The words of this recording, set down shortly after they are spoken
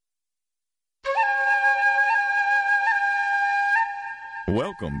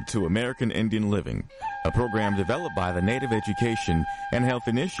Welcome to American Indian Living, a program developed by the Native Education and Health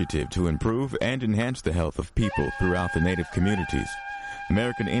Initiative to improve and enhance the health of people throughout the Native communities.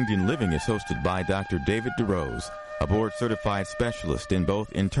 American Indian Living is hosted by Dr. David DeRose, a board-certified specialist in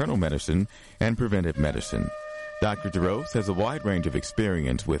both internal medicine and preventive medicine. Dr. DeRose has a wide range of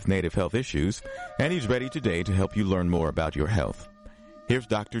experience with Native health issues, and he's ready today to help you learn more about your health. Here's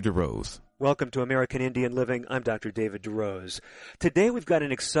Dr. DeRose. Welcome to American Indian Living. I'm Dr. David DeRose. Today we've got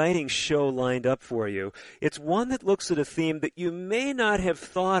an exciting show lined up for you. It's one that looks at a theme that you may not have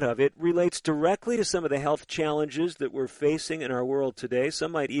thought of. It relates directly to some of the health challenges that we're facing in our world today.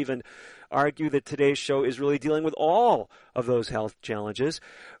 Some might even argue that today's show is really dealing with all of those health challenges.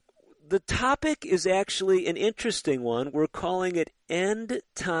 The topic is actually an interesting one. We're calling it End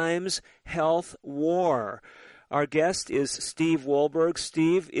Times Health War. Our guest is Steve Wohlberg.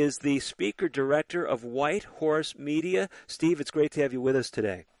 Steve is the speaker director of White Horse Media. Steve, it's great to have you with us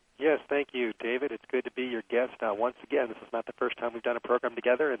today. Yes, thank you, David. It's good to be your guest once again. This is not the first time we've done a program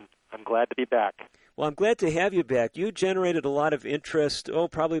together, and I'm glad to be back. Well, I'm glad to have you back. You generated a lot of interest,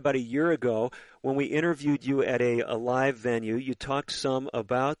 probably about a year ago when we interviewed you at a live venue. You talked some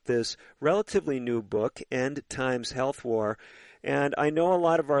about this relatively new book, End Times Health War. And I know a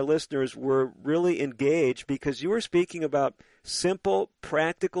lot of our listeners were really engaged because you were speaking about simple,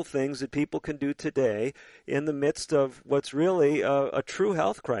 practical things that people can do today in the midst of what's really a true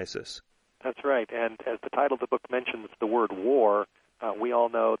health crisis. That's right. And as the title of the book mentions the word war, we all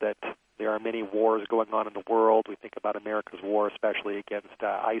know that there are many wars going on in the world. We think about America's war, especially against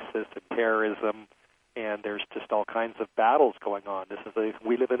ISIS and terrorism, and there's just all kinds of battles going on.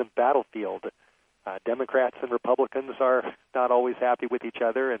 We live in a battlefield. Democrats and Republicans are not always happy with each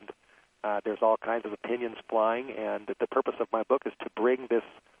other, and there's all kinds of opinions flying. And the purpose of my book is to bring this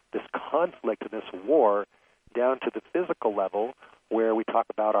conflict and this war down to the physical level, where we talk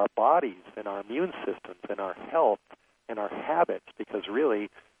about our bodies and our immune systems and our health and our habits, because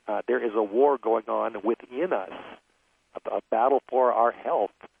really there is a war going on within us, a battle for our health.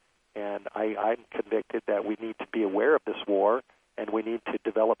 And I'm convicted that we need to be aware of this war, and we need to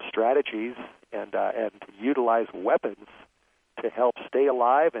develop strategies and utilize weapons to help stay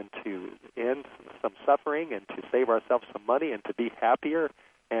alive and to end some suffering and to save ourselves some money and to be happier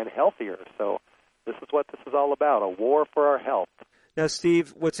and healthier. So this is what this is all about, a war for our health. Now,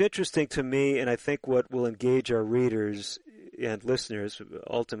 Steve, what's interesting to me, and I think what will engage our readers and listeners,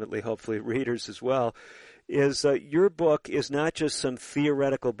 ultimately, hopefully, readers as well, is your book is not just some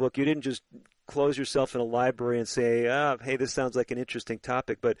theoretical book. You didn't just close yourself in a library and say, hey, this sounds like an interesting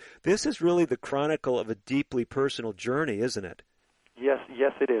topic. But this is really the chronicle of a deeply personal journey, isn't it? Yes,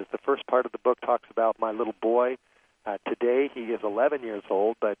 it is. The first part of the book talks about my little boy. Today he is 11 years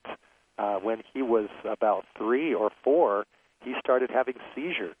old, but when he was about 3 or 4, he started having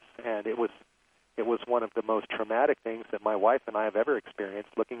seizures. And it was one of the most traumatic things that my wife and I have ever experienced,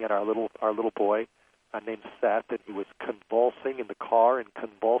 looking at our little boy named Seth, and he was convulsing in the car and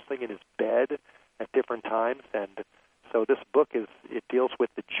convulsing in his bed at different times. And so this book deals with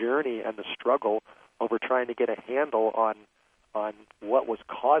the journey and the struggle over trying to get a handle on what was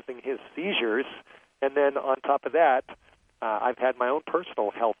causing his seizures. And then on top of that, I've had my own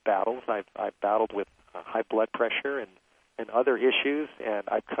personal health battles. I've battled with high blood pressure and other issues, and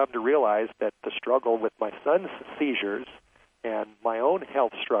I've come to realize that the struggle with my son's seizures and my own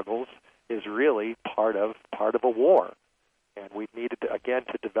health struggles is really part of a war. And we've needed, again,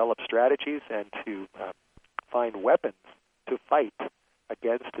 to develop strategies and to find weapons to fight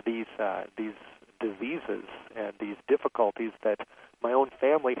against these diseases and these difficulties that my own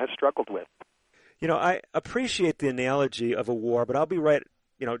family has struggled with. You know, I appreciate the analogy of a war, but I'll be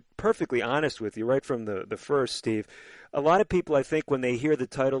perfectly honest with you right from the first, Steve. A lot of people, I think, when they hear the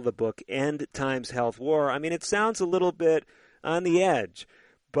title of the book, End Times Health War, I mean, it sounds a little bit on the edge,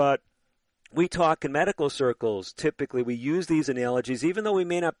 but we talk in medical circles. Typically, we use these analogies, even though we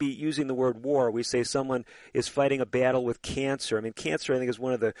may not be using the word war. We say someone is fighting a battle with cancer. I mean, cancer, I think, is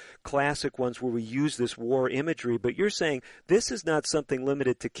one of the classic ones where we use this war imagery. But you're saying this is not something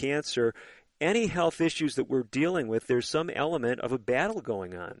limited to cancer. Any health issues that we're dealing with, there's some element of a battle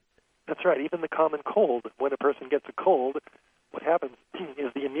going on. That's right. Even the common cold, when a person gets a cold, what happens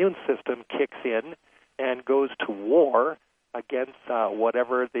is the immune system kicks in and goes to war against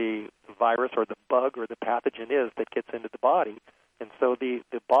whatever the virus or the bug or the pathogen is that gets into the body. And so the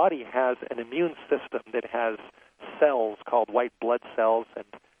body has an immune system that has cells called white blood cells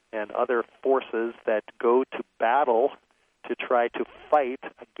and other forces that go to battle to try to fight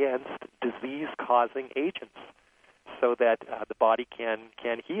against disease-causing agents so that the body can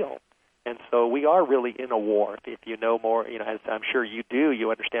heal. And so we are really in a war. If you know more, as I'm sure you do, you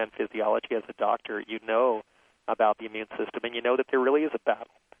understand physiology as a doctor, you know about the immune system, and you know that there really is a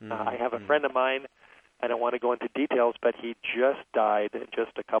battle. I have a friend of mine, I don't want to go into details, but he just died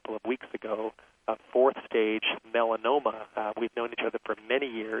just a couple of weeks ago of fourth-stage melanoma. We've known each other for many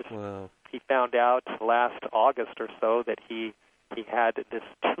years. Wow. He found out last August or so that he had this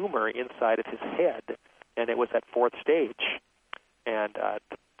tumor inside of his head, and it was at fourth stage. And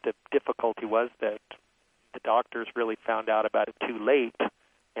the difficulty was that the doctors really found out about it too late,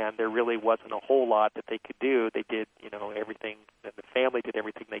 and there really wasn't a whole lot that they could do. They did, everything, and the family did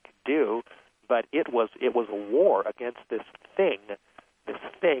everything they could do, but it was a war against this thing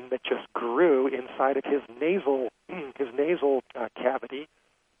that just grew inside of his nasal cavity,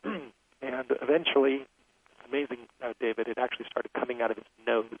 and eventually, it's amazing, David, it actually started coming out of his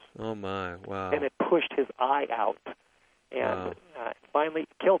nose. Oh my! Wow! And it pushed his eye out, and finally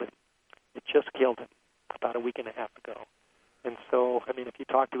killed him. It just killed him about a week and a half ago. And so, if you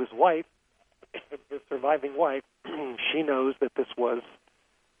talk to his wife, his surviving wife, she knows that this was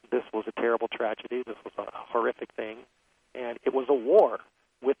a terrible tragedy. This was a horrific thing, and it was a war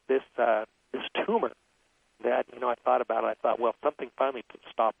with this tumor. That I thought about it. I thought, well, something finally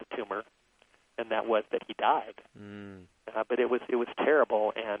stopped the tumor, and that was that he died. But it was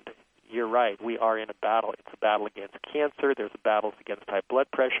terrible, and you're right. We are in a battle. It's a battle against cancer. There's battles against high blood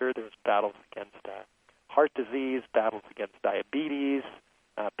pressure. There's battles against heart disease, battles against diabetes.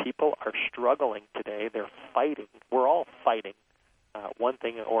 People are struggling today. They're fighting. We're all fighting one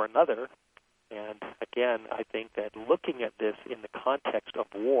thing or another. And again, I think that looking at this in the context of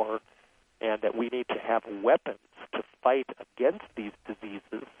war, and that we need to have weapons to fight against these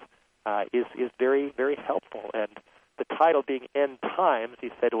diseases is very, very helpful. And the title being End Times, he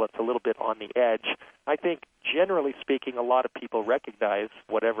said, well, it's a little bit on the edge. I think, generally speaking, a lot of people recognize,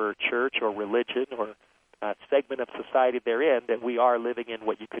 whatever church or religion or segment of society they're in, that we are living in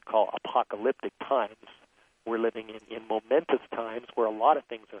what you could call apocalyptic times. We're living in momentous times where a lot of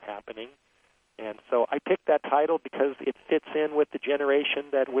things are happening. And so I picked that title because it fits in with the generation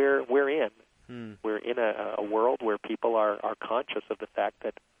that we're in. We're in a world where people are conscious of the fact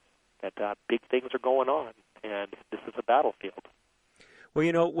that big things are going on, and this is a battlefield.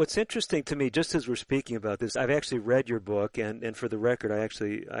 Well, what's interesting to me, just as we're speaking about this, I've actually read your book, and for the record, I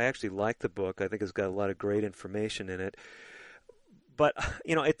actually like the book. I think it's got a lot of great information in it. But,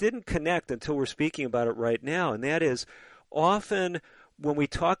 it didn't connect until we're speaking about it right now, and that is often when we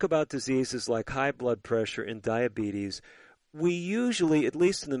talk about diseases like high blood pressure and diabetes, we usually, at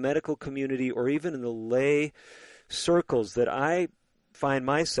least in the medical community or even in the lay circles that I find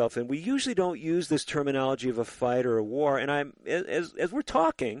myself in, we usually don't use this terminology of a fight or a war. And as we're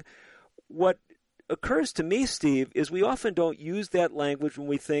talking, what occurs to me, Steve, is we often don't use that language when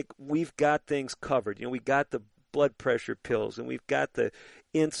we think we've got things covered. We got the blood pressure pills and we've got the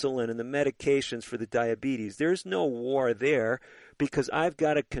insulin and the medications for the diabetes. There's no war there because I've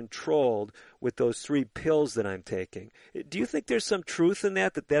got it controlled with those 3 pills that I'm taking. Do you think there's some truth in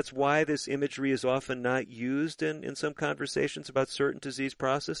that's why this imagery is often not used in some conversations about certain disease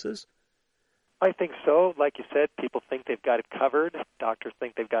processes? I think so. Like you said, people think they've got it covered. Doctors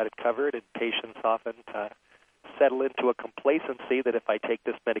think they've got it covered, and patients often settle into a complacency that if I take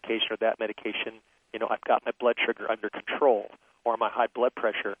this medication or that medication, I've got my blood sugar under control or my high blood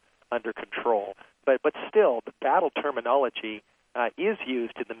pressure under control. But still, the battle terminology is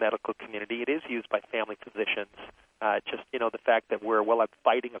used in the medical community. It is used by family physicians. Just, the fact that I'm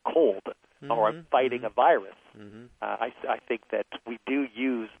fighting a cold or I'm fighting a virus. I think that we do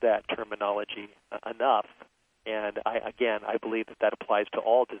use that terminology enough. And I believe that applies to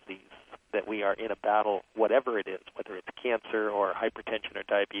all disease, that we are in a battle, whatever it is, whether it's cancer or hypertension or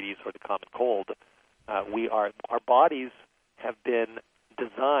diabetes or the common cold. Our bodies have been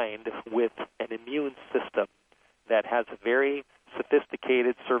designed with an immune system that has a very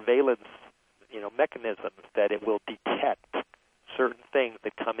sophisticated surveillance, mechanisms that it will detect certain things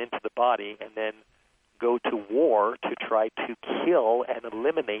that come into the body and then go to war to try to kill and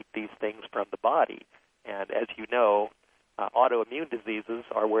eliminate these things from the body. And as you know, autoimmune diseases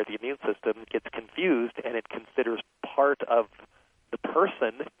are where the immune system gets confused and it considers part of the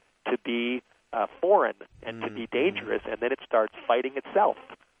person to be foreign and to be dangerous, and then it starts fighting itself.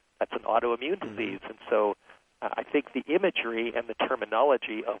 That's an autoimmune disease. And so I think the imagery and the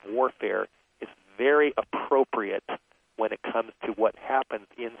terminology of warfare is very appropriate when it comes to what happens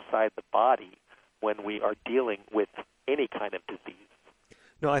inside the body when we are dealing with any kind of disease.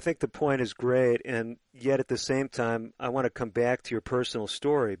 No, I think the point is great, and yet at the same time, I want to come back to your personal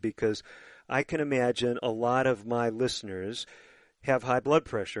story because I can imagine a lot of my listeners have high blood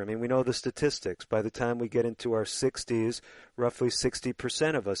pressure. I mean, we know the statistics. By the time we get into our 60s, roughly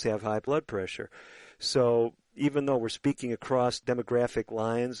 60% of us have high blood pressure. So even though we're speaking across demographic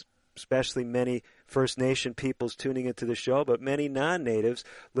lines, especially many First Nation peoples tuning into the show, but many non-natives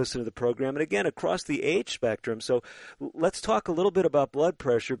listen to the program, and again, across the age spectrum. So let's talk a little bit about blood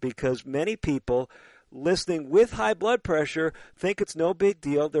pressure, because many people listening with high blood pressure think it's no big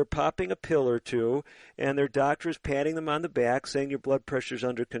deal. They're popping a pill or two, and their doctor is patting them on the back saying your blood pressure's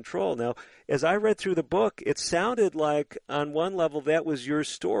under control. Now, as I read through the book, it sounded like on one level that was your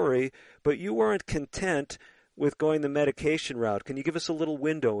story, but you weren't content with going the medication route. Can you give us a little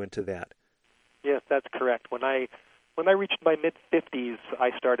window into that? Yes, that's correct. When I reached my mid-50s,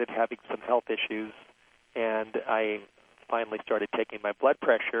 I started having some health issues, and I finally started taking my blood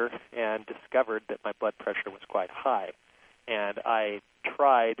pressure and discovered that my blood pressure was quite high. And I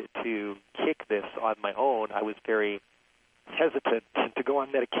tried to kick this on my own. I was very hesitant to go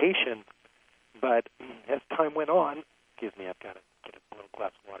on medication, but as time went on, excuse me, I've got to get a little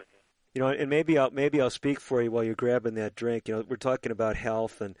glass of water here. You know, and maybe I'll speak for you while you're grabbing that drink. You know, we're talking about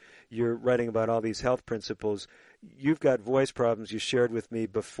health, and you're writing about all these health principles. You've got voice problems you shared with me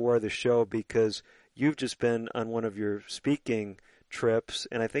before the show because you've just been on one of your speaking trips,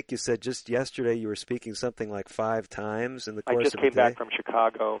 and I think you said just yesterday you were speaking something like 5 times in the course of a day. I just came back from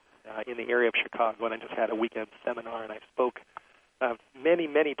Chicago, in the area of Chicago, and I just had a weekend seminar, and I spoke many,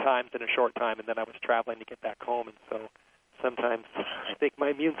 many times in a short time, and then I was traveling to get back home, and so sometimes I think my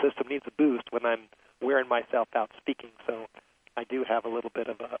immune system needs a boost when I'm wearing myself out speaking, so I do have a little bit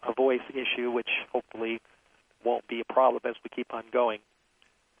of a voice issue, which hopefully won't be a problem as we keep on going.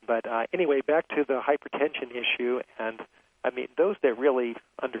 But anyway, back to the hypertension issue, and I mean, those that really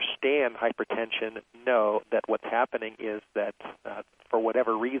understand hypertension know that what's happening is that for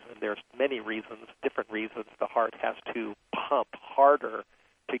whatever reason, there's many reasons, different reasons, the heart has to pump harder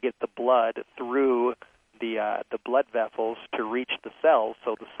to get the blood through the blood vessels to reach the cells,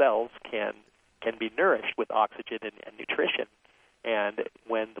 so the cells can be nourished with oxygen and nutrition. And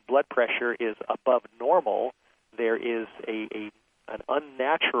when the blood pressure is above normal, there is an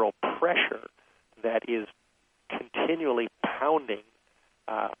unnatural pressure that is continually pounding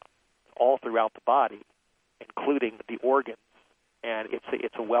all throughout the body, including the organs. And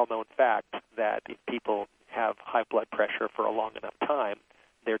it's a well-known fact that if people have high blood pressure for a long enough time,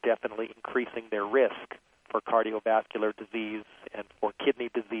 they're definitely increasing their risk for cardiovascular disease and for kidney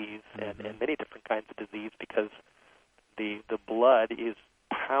disease and many different kinds of disease, because the blood is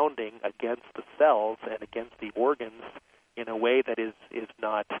pounding against the cells and against the organs in a way that is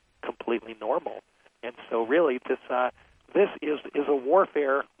not completely normal. And so really this is a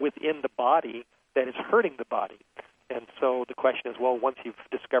warfare within the body that is hurting the body. And so the question is, well, once you've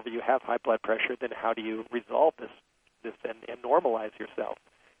discovered you have high blood pressure, then how do you resolve this and normalize yourself?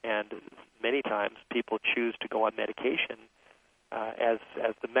 And many times people choose to go on medication as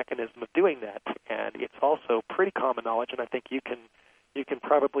the mechanism of doing that. And it's also pretty common knowledge, and I think you can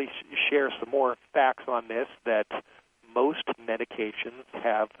probably share some more facts on this, that most medications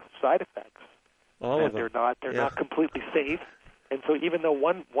have side effects. All of them. They're not completely safe. And so even though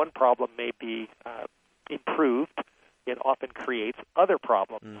one problem may be improved, it often creates other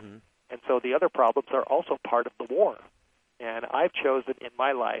problems. Mm-hmm. And so the other problems are also part of the war. And I've chosen in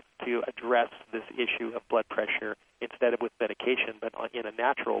my life to address this issue of blood pressure instead of with medication, but in a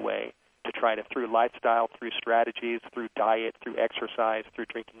natural way, to try to, through lifestyle, through strategies, through diet, through exercise, through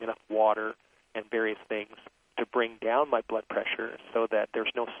drinking enough water and various things, to bring down my blood pressure so that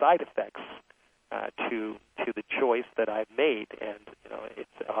there's no side effects to the choice that I've made. And it's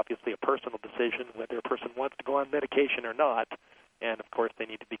obviously a personal decision whether a person wants to go on medication or not. And of course, they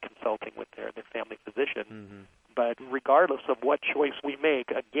need to be consulting with their family physician. Mm-hmm. But regardless of what choice we make,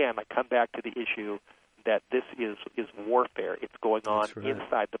 again, I come back to the issue that this is warfare. It's going on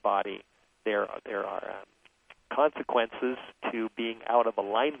inside the body. There are consequences to being out of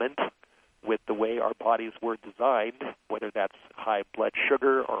alignment with the way our bodies were designed, whether that's high blood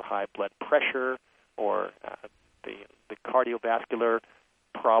sugar or high blood pressure or the cardiovascular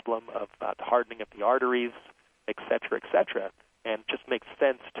problem of the hardening of the arteries, et cetera, and it just makes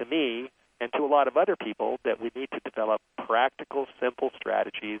sense to me and to a lot of other people that we need to develop practical, simple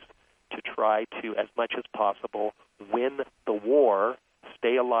strategies to try to, as much as possible, win the war,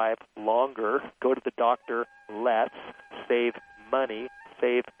 stay alive longer, go to the doctor less, save money,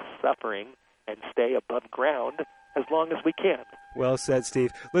 save suffering, and stay above ground as long as we can. Well said,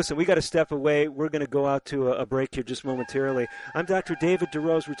 Steve. Listen, we got to step away. We're going to go out to a break here just momentarily. I'm Dr. David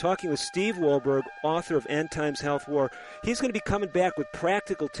DeRose. We're talking with Steve Wohlberg, author of End Times Health War. He's going to be coming back with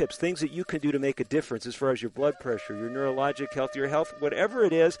practical tips, things that you can do to make a difference as far as your blood pressure, your neurologic health, your health, whatever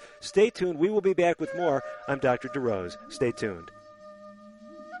it is. Stay tuned. We will be back with more. I'm Dr. DeRose. Stay tuned.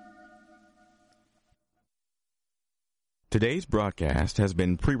 Today's broadcast has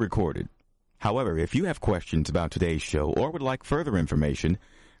been pre-recorded. However, if you have questions about today's show or would like further information,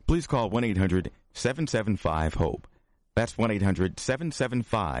 please call 1-800-775-HOPE. That's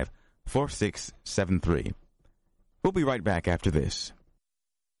 1-800-775-4673. We'll be right back after this.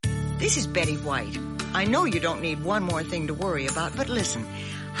 This is Betty White. I know you don't need one more thing to worry about, but listen.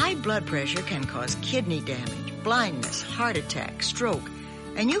 High blood pressure can cause kidney damage, blindness, heart attack, stroke,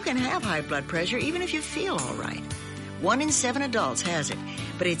 and you can have high blood pressure even if you feel all right. 1 in 7 adults has it,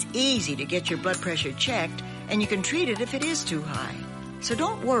 but it's easy to get your blood pressure checked, and you can treat it if it is too high. So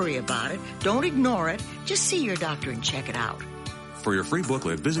don't worry about it. Don't ignore it. Just see your doctor and check it out. For your free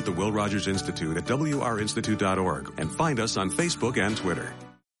booklet, visit the Will Rogers Institute at wrinstitute.org and find us on Facebook and Twitter.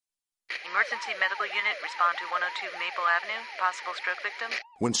 Emergency medical unit, respond to 102 Maple Avenue, possible stroke victim.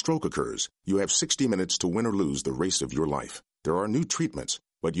 When stroke occurs, you have 60 minutes to win or lose the race of your life. There are new treatments,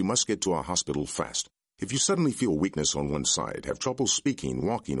 but you must get to a hospital fast. If you suddenly feel weakness on one side, have trouble speaking,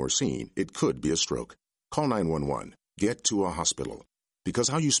 walking, or seeing, it could be a stroke. Call 911. Get to a hospital. Because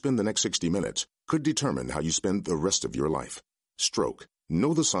how you spend the next 60 minutes could determine how you spend the rest of your life. Stroke.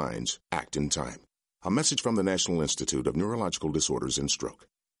 Know the signs. Act in time. A message from the National Institute of Neurological Disorders and Stroke.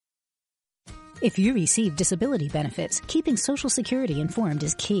 If you receive disability benefits, keeping Social Security informed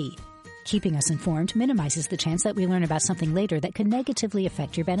is key. Keeping us informed minimizes the chance that we learn about something later that could negatively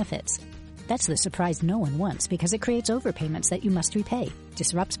affect your benefits. That's the surprise no one wants because it creates overpayments that you must repay,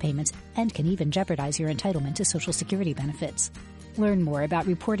 disrupts payments, and can even jeopardize your entitlement to Social Security benefits. Learn more about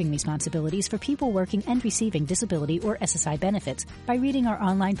reporting responsibilities for people working and receiving disability or SSI benefits by reading our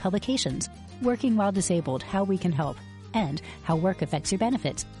online publications, Working While Disabled, How We Can Help, and How Work Affects Your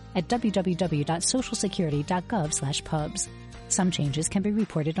Benefits at www.socialsecurity.gov/pubs. Some changes can be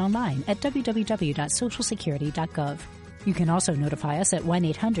reported online at www.socialsecurity.gov. You can also notify us at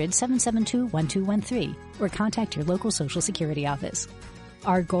 1-800-772-1213 or contact your local Social Security office.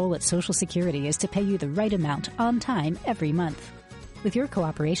 Our goal at Social Security is to pay you the right amount on time every month. With your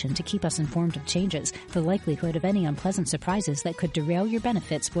cooperation to keep us informed of changes, the likelihood of any unpleasant surprises that could derail your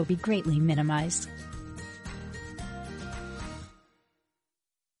benefits will be greatly minimized.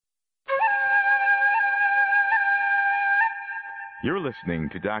 You're listening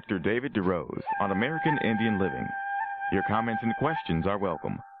to Dr. David DeRose on American Indian Living. Your comments and questions are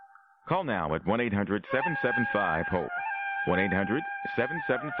welcome. Call now at 1-800-775-HOPE,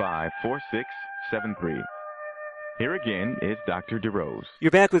 1-800-775-4673. Here again is Dr. DeRose.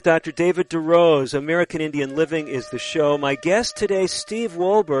 You're back with Dr. David DeRose. American Indian Living is the show. My guest today, Steve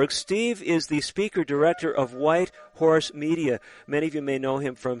Wohlberg. Steve is the speaker-director of White Horse Media. Many of you may know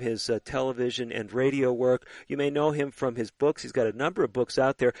him from his television and radio work. You may know him from his books. He's got a number of books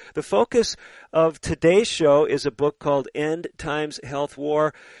out there. The focus of today's show is a book called End Times Health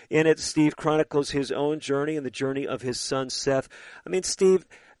War. In it, Steve chronicles his own journey and the journey of his son, Seth. I mean, Steve,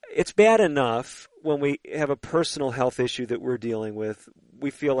 it's bad enough when we have a personal health issue that we're dealing with. We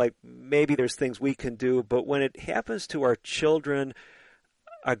feel like maybe there's things we can do, but when it happens to our children,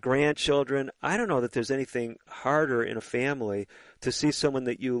 our grandchildren, I don't know that there's anything harder in a family to see someone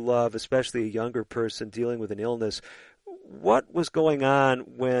that you love, especially a younger person, dealing with an illness. What was going on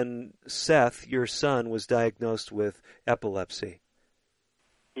when Seth, your son, was diagnosed with epilepsy?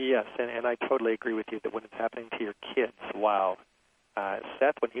 Yes, and I totally agree with you that when it's happening to your kids, wow.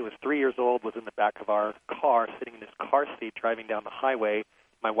 Seth, when he was 3 years old, was in the back of our car, sitting in his car seat, driving down the highway.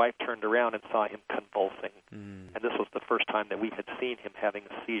 My wife turned around and saw him convulsing. And this was the first time that we had seen him having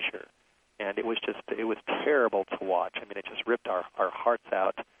a seizure. And it was terrible to watch. I mean, it just ripped our hearts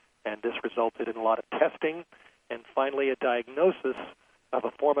out. And this resulted in a lot of testing and finally a diagnosis of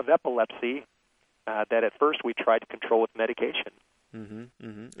a form of epilepsy that at first we tried to control with medication.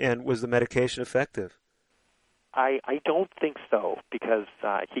 And was the medication effective? I don't think so, because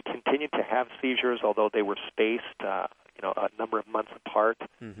he continued to have seizures, although they were spaced, a number of months apart.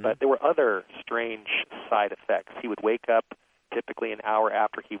 But there were other strange side effects. He would wake up typically an hour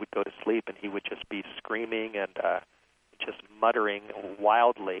after he would go to sleep, and he would just be screaming and just muttering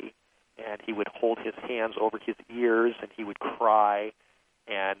wildly. And he would hold his hands over his ears, and he would cry.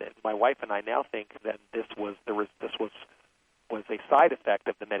 And my wife and I now think that this was was a side effect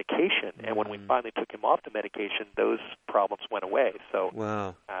of the medication. And when we finally took him off the medication, those problems went away. So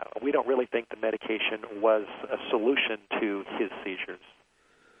wow. We don't really think the medication was a solution to his seizures.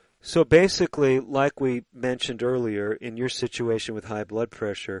 So basically, like we mentioned earlier, in your situation with high blood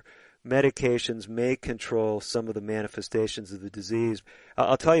pressure, medications may control some of the manifestations of the disease.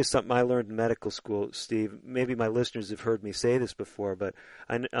 I'll tell you something I learned in medical school, Steve. Maybe my listeners have heard me say this before, but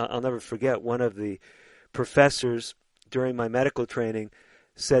I'll never forget one of the professors during my medical training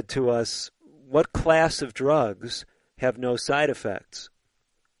said to us, "What class of drugs have no side effects?"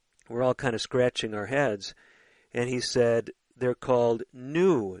 We're all kind of scratching our heads. And he said, they're called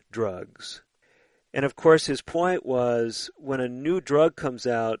new drugs. And of course his point was, when a new drug comes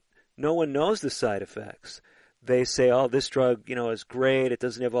out, no one knows the side effects. They say, oh, this drug, is great. It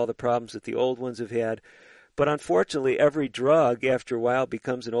doesn't have all the problems that the old ones have had. But unfortunately, every drug, after a while,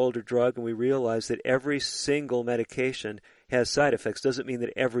 becomes an older drug, and we realize that every single medication has side effects. Doesn't mean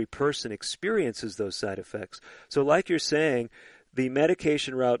that every person experiences those side effects. So like you're saying, the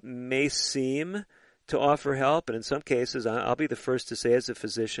medication route may seem to offer help, and in some cases, I'll be the first to say as a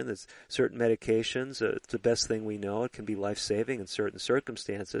physician that certain medications, it's the best thing we know. It can be life-saving in certain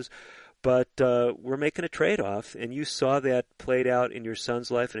circumstances. But we're making a trade-off, and you saw that played out in your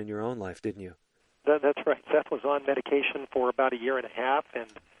son's life and in your own life, didn't you? That's right. Seth was on medication for about a year and a half, and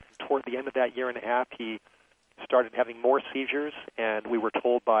toward the end of that year and a half, he started having more seizures, and we were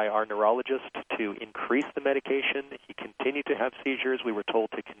told by our neurologist to increase the medication. He continued to have seizures. We were told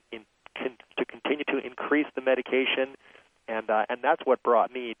to continue to increase the medication, and that's what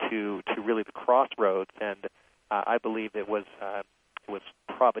brought me to really the crossroads. And I believe it was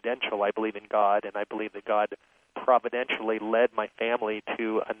providential. I believe in God, and I believe that God providentially led my family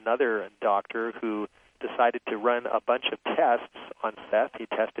to another doctor who decided to run a bunch of tests on Seth. He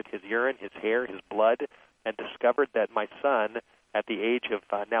tested his urine, his hair, his blood, and discovered that my son, at the age of,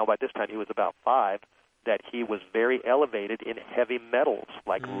 now by this time he was about 5, that he was very elevated in heavy metals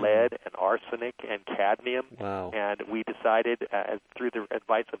like lead and arsenic and cadmium. Wow. And we decided, through the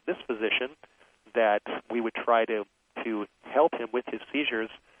advice of this physician, that we would try to help him with his seizures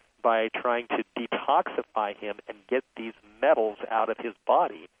by trying to detoxify him and get these metals out of his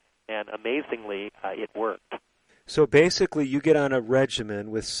body. And amazingly, it worked. So basically, you get on a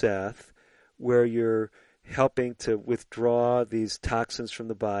regimen with Seth where you're helping to withdraw these toxins from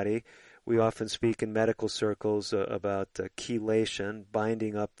the body. We often speak in medical circles about chelation,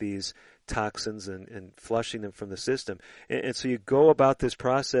 binding up these toxins and flushing them from the system. And so you go about this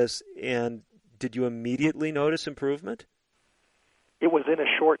process, and did you immediately notice improvement? It was in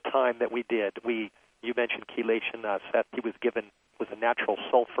a short time that we did. You mentioned chelation, Seth. He was a natural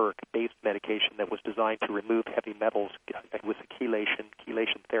sulfur-based medication that was designed to remove heavy metals. It was a chelation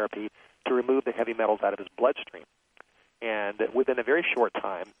therapy to remove the heavy metals out of his bloodstream. And within a very short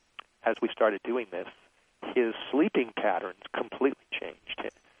time, as we started doing this, his sleeping patterns completely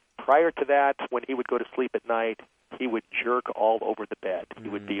changed. Prior to that, when he would go to sleep at night, he would jerk all over the bed. He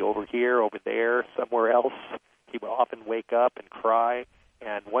would be over here, over there, somewhere else. He would often wake up and cry.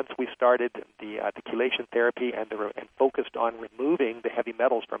 And once we started the chelation therapy and focused on removing the heavy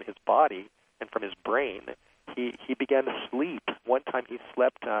metals from his body and from his brain, he began to sleep. One time he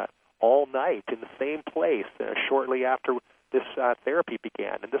slept all night in the same place shortly after this therapy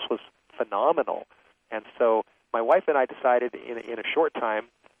began, and this was phenomenal. And so my wife and I decided in a short time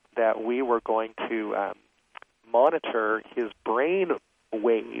that we were going to monitor his brain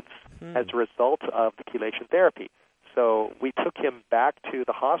waves as a result of the chelation therapy. So we took him back to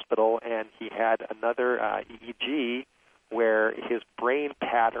the hospital, and he had another EEG where his brain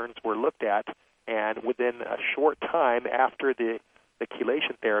patterns were looked at, and within a short time after the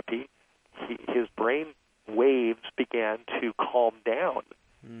chelation therapy, his brain waves began to calm down.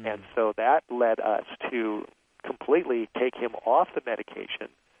 And so that led us to completely take him off the medication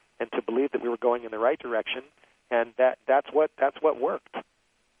and to believe that we were going in the right direction, and that's what worked.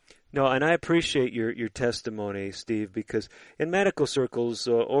 No, and I appreciate your testimony, Steve, because in medical circles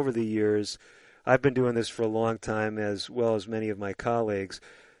over the years, I've been doing this for a long time, as well as many of my colleagues.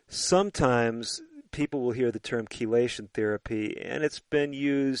 Sometimes people will hear the term chelation therapy, and it's been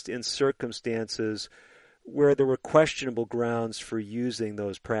used in circumstances where there were questionable grounds for using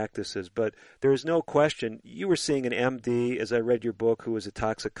those practices. But there is no question, you were seeing an MD, as I read your book, who was a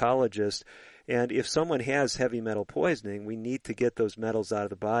toxicologist, and if someone has heavy metal poisoning, we need to get those metals out of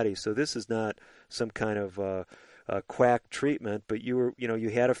the body. So this is not some kind of quack treatment, but you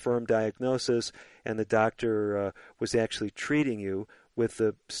had a firm diagnosis, and the doctor was actually treating you with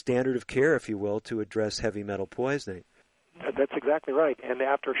the standard of care, if you will, to address heavy metal poisoning. That's exactly right. And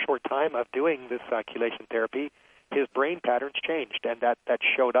after a short time of doing this chelation therapy, his brain patterns changed, and that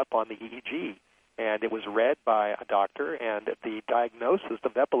showed up on the EEG. And it was read by a doctor, and the diagnosis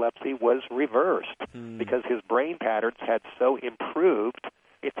of epilepsy was reversed because his brain patterns had so improved.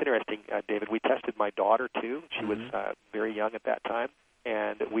 It's interesting, David. We tested my daughter, too. She was very young at that time,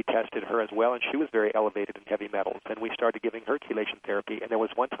 and we tested her as well, and she was very elevated in heavy metals. And we started giving her chelation therapy. And there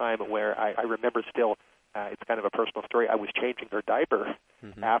was one time where I remember still, it's kind of a personal story, I was changing her diaper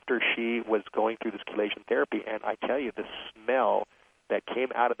after she was going through this chelation therapy, and I tell you, the smell that came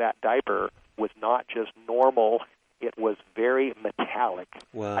out of that diaper was not just normal, it was very metallic.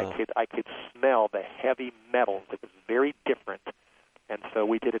 Wow. I could smell the heavy metals. It was very different. And so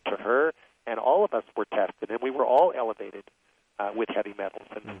we did it to her, and all of us were tested, and we were all elevated with heavy metals.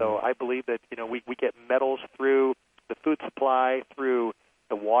 And so I believe that, we get metals through the food supply, through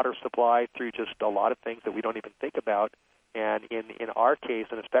the water supply, through just a lot of things that we don't even think about. And in our case,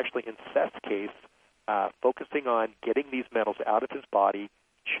 and especially in Seth's case, focusing on getting these metals out of his body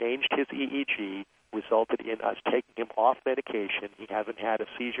changed his EEG, resulted in us taking him off medication. He hasn't had a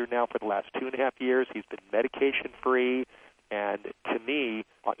seizure now for the last 2.5 years. He's been medication-free. And to me,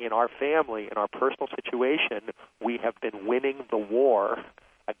 in our family, in our personal situation, we have been winning the war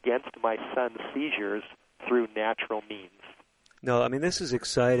against my son's seizures through natural means. No, I mean, this is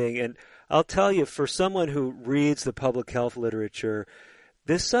exciting. And I'll tell you, for someone who reads the public health literature,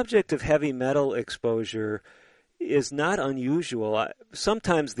 this subject of heavy metal exposure is not unusual.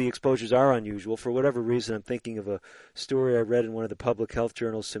 Sometimes the exposures are unusual. For whatever reason, I'm thinking of a story I read in one of the public health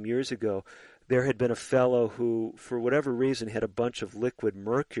journals some years ago. There had been a fellow who, for whatever reason, had a bunch of liquid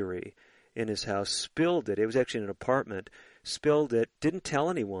mercury in his house, spilled it. It was actually in an apartment, spilled it, didn't tell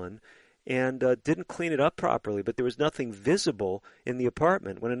anyone, and didn't clean it up properly. But there was nothing visible in the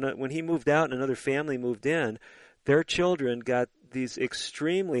apartment. When he moved out and another family moved in, their children got these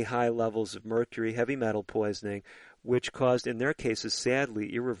extremely high levels of mercury, heavy metal poisoning, which caused, in their cases,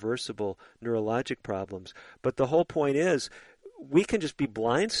 sadly, irreversible neurologic problems. But the whole point is, we can just be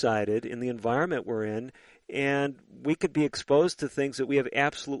blindsided in the environment we're in, and we could be exposed to things that we have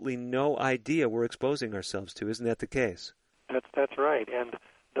absolutely no idea we're exposing ourselves to. Isn't that the case? That's right. And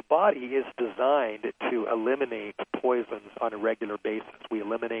the body is designed to eliminate poisons on a regular basis. We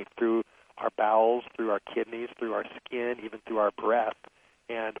eliminate through our bowels, through our kidneys, through our skin, even through our breath.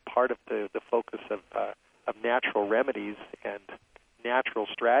 And part of the focus of natural remedies and natural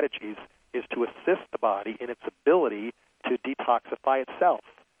strategies is to assist the body in its ability to detoxify itself.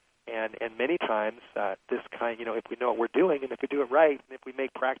 And many times, this kind, if we know what we're doing and if we do it right, and if we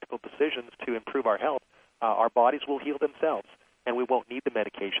make practical decisions to improve our health, our bodies will heal themselves, and we won't need the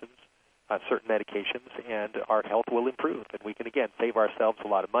medications, certain medications, and our health will improve. And we can, again, save ourselves a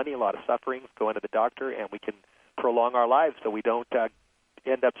lot of money, a lot of suffering, go into the doctor, and we can prolong our lives so we don't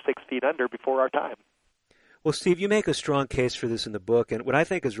end up 6 feet under before our time. Well, Steve, you make a strong case for this in the book, and what I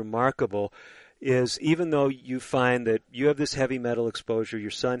think is remarkable is even though you find that you have this heavy metal exposure,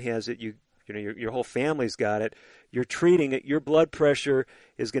 your son has it, your whole family's got it, you're treating it, your blood pressure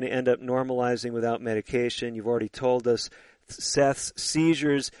is going to end up normalizing without medication. You've already told us Seth's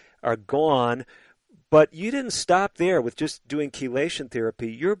seizures are gone, but you didn't stop there with just doing chelation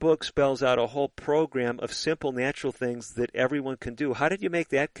therapy. Your book spells out a whole program of simple natural things that everyone can do. How did you make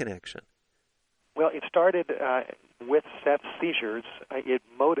that connection? Well, it started with Seth's seizures. It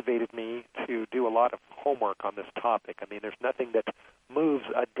motivated me to do a lot of homework on this topic. I mean, there's nothing that moves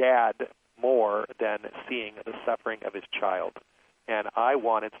a dad more than seeing the suffering of his child. And I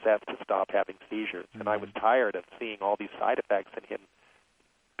wanted Seth to stop having seizures. And I was tired of seeing all these side effects and him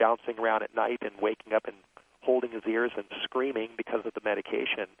bouncing around at night and waking up and holding his ears and screaming because of the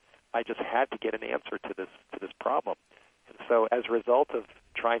medication. I just had to get an answer to this problem. And so as a result of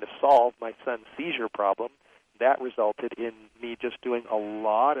trying to solve my son's seizure problem, that resulted in me just doing a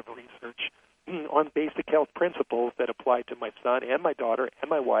lot of research on basic health principles that apply to my son and my daughter and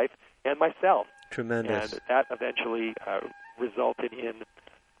my wife and myself. Tremendous. And that eventually resulted in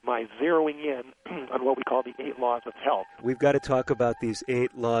my zeroing in on what we call the 8 laws of health. We've got to talk about these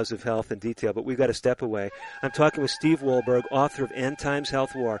 8 laws of health in detail, but we've got to step away. I'm talking with Steve Wohlberg, author of End Times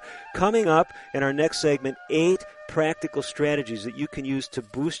Health War. Coming up in our next segment, 8 practical strategies that you can use to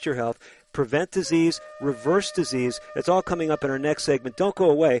boost your health, prevent disease, reverse disease. It's all coming up in our next segment. Don't go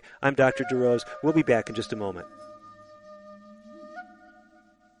away. I'm Dr. DeRose. We'll be back in just a moment.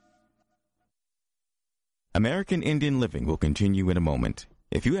 American Indian Living will continue in a moment.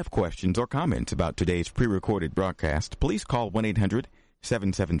 If you have questions or comments about today's pre-recorded broadcast, please call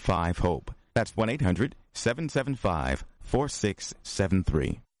 1-800-775-HOPE. That's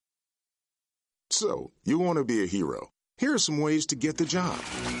 1-800-775-4673. So, you want to be a hero. Here are some ways to get the job.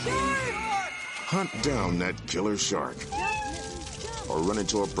 hunt down that killer shark, or run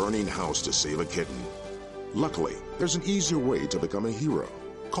into a burning house to save a kitten. Luckily, there's an easier way to become a hero.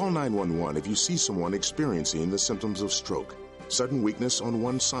 Call 911 if you see someone experiencing the symptoms of stroke, sudden weakness on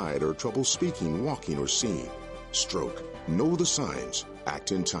one side, or trouble speaking, walking, or seeing. Stroke. Know the signs.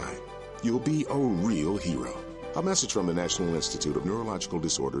 Act in time. You'll be a real hero. A message from the National Institute of Neurological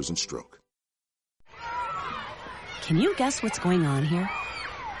Disorders and Stroke. Can you guess what's going on here?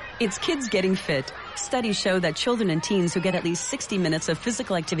 It's kids getting fit. Studies show that children and teens who get at least 60 minutes of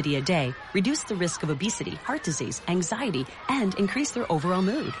physical activity a day reduce the risk of obesity, heart disease, anxiety, and increase their overall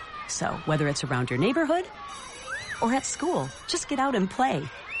mood. So whether it's around your neighborhood or at school, just get out and play.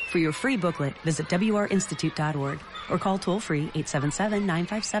 For your free booklet, visit wrinstitute.org or call toll-free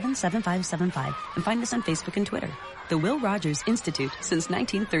 877-957-7575 and find us on Facebook and Twitter. The Will Rogers Institute since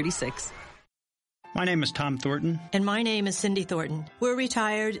 1936. My name is Tom Thornton. And my name is Cindy Thornton. We're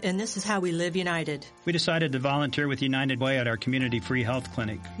retired, and this is how we live United. We decided to volunteer with United Way at our community free health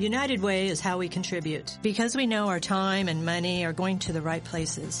clinic. United Way is how we contribute, because we know our time and money are going to the right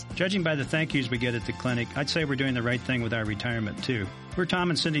places. Judging by the thank yous we get at the clinic, I'd say we're doing the right thing with our retirement, too. We're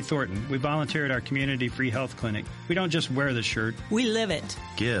Tom and Cindy Thornton. We volunteer at our community free health clinic. We don't just wear the shirt. We live it.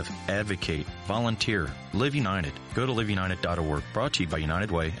 Give, advocate, volunteer, live United. Go to liveunited.org. Brought to you by United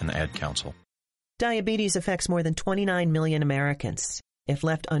Way and the Ad Council. Diabetes affects more than 29 million Americans. If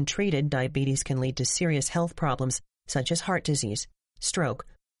left untreated, diabetes can lead to serious health problems such as heart disease, stroke,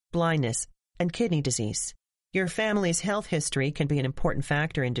 blindness, and kidney disease. Your family's health history can be an important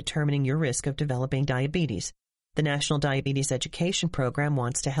factor in determining your risk of developing diabetes. The National Diabetes Education Program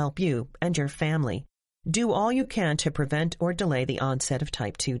wants to help you and your family. Do all you can to prevent or delay the onset of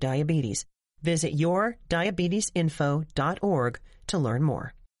type 2 diabetes. Visit yourdiabetesinfo.org to learn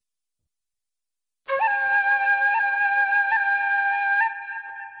more.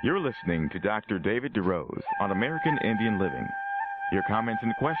 You're listening to Dr. David DeRose on American Indian Living. Your comments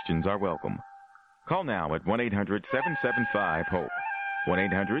and questions are welcome. Call now at 1-800-775-HOPE,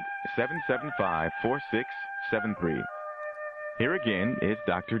 1-800-775-4673. Here again is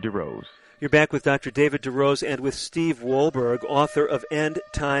Dr. DeRose. You're back with Dr. David DeRose and with Steve Wohlberg, author of End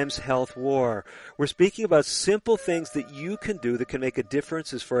Times Health War. We're speaking about simple things that you can do that can make a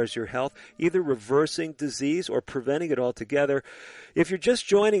difference as far as your health, either reversing disease or preventing it altogether. If you're just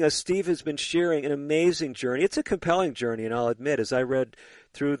joining us, Steve has been sharing an amazing journey. It's a compelling journey, and I'll admit, as I read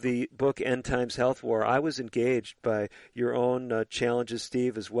through the book End Times Health War, I was engaged by your own challenges,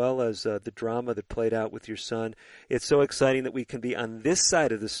 Steve, as well as the drama that played out with your son. It's so exciting that we can be on this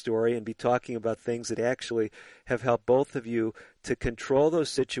side of the story and be talking about things that actually have helped both of you to control those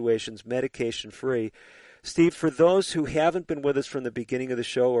situations medication-free. Steve, for those who haven't been with us from the beginning of the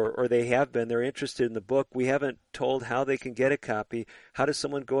show, or they have been, they're interested in the book, we haven't told how they can get a copy. How does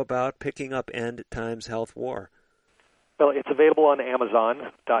someone go about picking up End Times Health War? Well, it's available on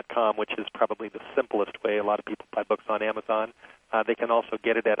Amazon.com, which is probably the simplest way. A lot of people buy books on Amazon. They can also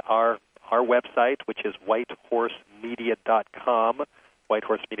get it at our website, which is whitehorsemedia.com,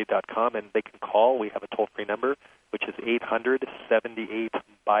 whitehorsemedia.com, and they can call. We have a toll-free number, which is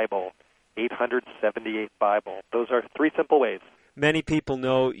 800-78-BIBLE, 800-78-BIBLE. Those are three simple ways. Many people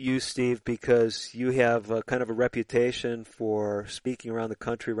know you, Steve, because you have kind of a reputation for speaking around the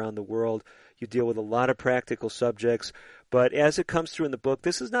country, around the world. You deal with a lot of practical subjects. But as it comes through in the book,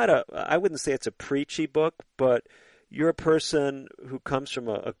 this is not I wouldn't say it's a preachy book, but you're a person who comes from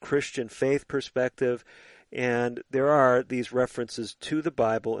a Christian faith perspective, and there are these references to the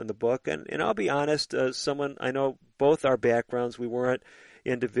Bible in the book. And I'll be honest, I know both our backgrounds, we weren't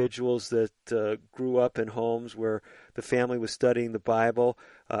individuals that grew up in homes where the family was studying the Bible.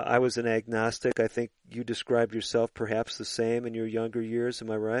 I was an agnostic. I think you described yourself perhaps the same in your younger years.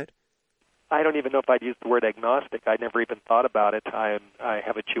 Am I right? I don't even know if I'd use the word agnostic. I never even thought about it. I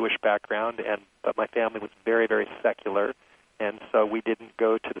have a Jewish background, but my family was very, very secular, and so we didn't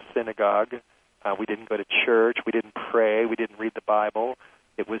go to the synagogue. We didn't go to church. We didn't pray. We didn't read the Bible.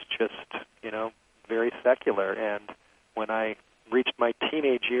 It was just, very secular. And when I reached my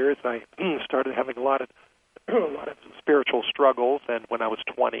teenage years, I started having a lot of spiritual struggles, and when I was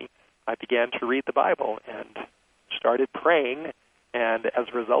 20, I began to read the Bible and started praying, and as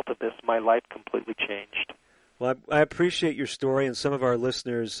a result of this, my life completely changed. Well, I appreciate your story, and some of our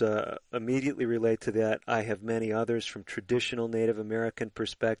listeners immediately relate to that. I have many others from traditional Native American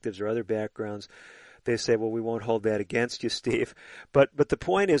perspectives or other backgrounds. They say, well, we won't hold that against you, Steve. But the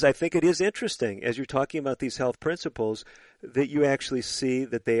point is, I think it is interesting, as you're talking about these health principles, that you actually see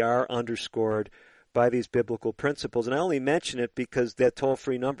that they are underscored by these biblical principles. And I only mention it because that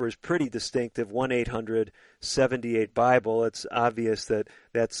toll-free number is pretty distinctive, 1-800-78-BIBLE. It's obvious that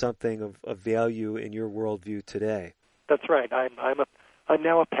that's something of value in your worldview today. That's right. I'm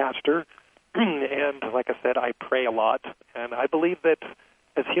now a pastor, and like I said, I pray a lot, and I believe that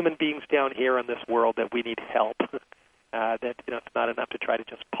as human beings down here in this world that we need help. That it's not enough to try to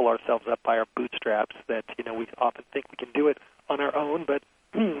just pull ourselves up by our bootstraps. That we often think we can do it on our own, but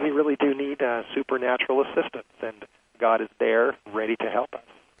we really do need supernatural assistance, and God is there, ready to help us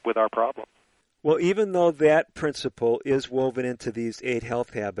with our problems. Well, even though that principle is woven into these 8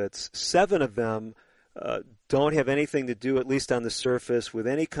 health habits, 7 of them don't have anything to do, at least on the surface, with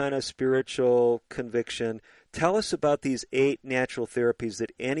any kind of spiritual conviction. Tell us about these 8 natural therapies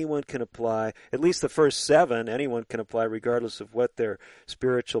that anyone can apply. At least the first 7 anyone can apply regardless of what their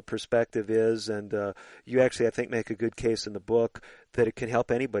spiritual perspective is. And you actually, I think, make a good case in the book that it can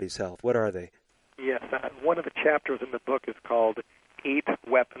help anybody's health. What are they? Yes, one of the chapters in the book is called 8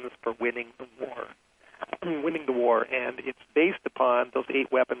 Weapons for Winning the War. Winning the War, and it's based upon, those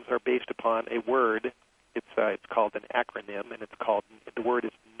 8 weapons are based upon a word. It's called an acronym, and the word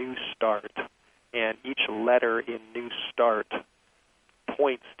is New Start. And each letter in New Start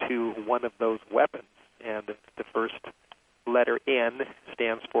points to one of those weapons. And the first letter N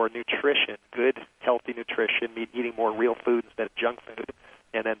stands for nutrition, good, healthy nutrition, eating more real food instead of junk food.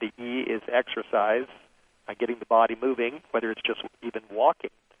 And then the E is exercise, getting the body moving, whether it's just even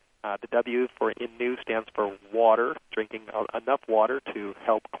walking. The W for in New stands for water, drinking enough water to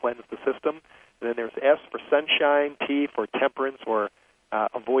help cleanse the system. And then there's S for sunshine, T for temperance, or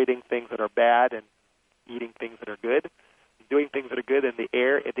avoiding things that are bad and eating things that are good, doing things that are good. And the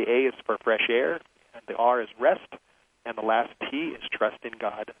A is for fresh air, and the R is rest, and the last T is trust in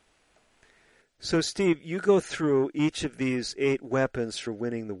God. So, Steve, you go through each of these 8 weapons for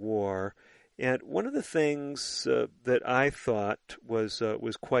winning the war, and one of the things that I thought was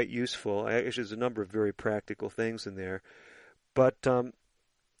quite useful. Actually, there's a number of very practical things in there, but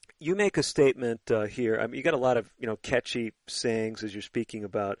you make a statement here. I mean, you got a lot of catchy sayings as you're speaking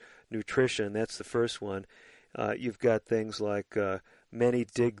about nutrition. That's the first one. You've got things like many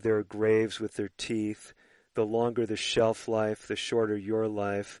dig their graves with their teeth. The longer the shelf life, the shorter your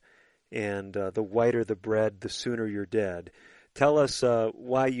life, and the whiter the bread, the sooner you're dead. Tell us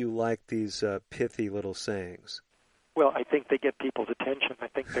why you like these pithy little sayings. Well, I think they get people's attention. I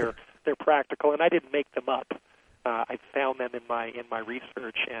think they're practical, and I didn't make them up. I found them in my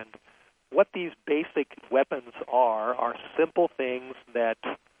research, and what these basic weapons are simple things that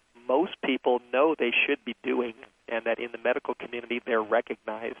most people know they should be doing, and that in the medical community they're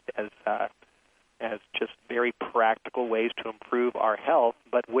recognized as just very practical ways to improve our health,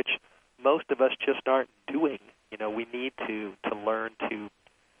 but which most of us just aren't doing. We need to learn to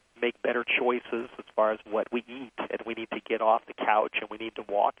make better choices as far as what we eat, and we need to get off the couch, and we need to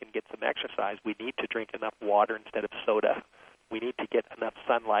walk and get some exercise. We need to drink enough water instead of soda. We need to get enough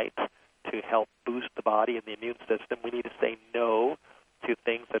sunlight to help boost the body and the immune system. We need to say no to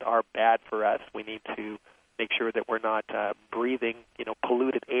things that are bad for us. We need to make sure that we're not breathing,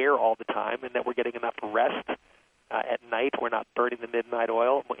 polluted air all the time, and that we're getting enough rest at night. We're not burning the midnight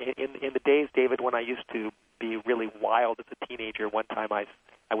oil. In the days, David, when I used to be really wild as a teenager, one time I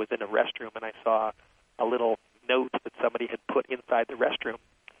was in a restroom and I saw a little note that somebody had put inside the restroom.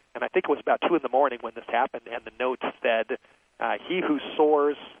 And I think it was about 2 in the morning when this happened, and the note said, he who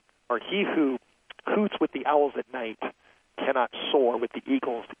soars, or he who hoots with the owls at night cannot soar with the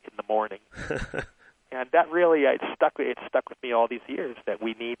eagles in the morning. And that really, it stuck with me all these years, that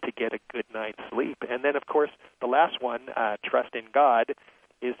we need to get a good night's sleep. And then, of course, the last one, trust in God,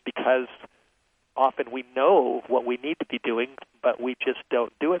 is because often we know what we need to be doing, but we just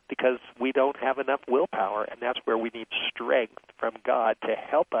don't do it because we don't have enough willpower, and that's where we need strength from God to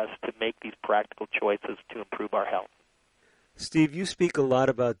help us to make these practical choices to improve our health. Steve, you speak a lot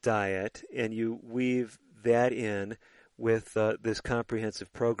about diet, and you weave that in with this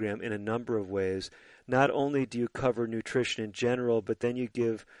comprehensive program in a number of ways. Not only do you cover nutrition in general, but then you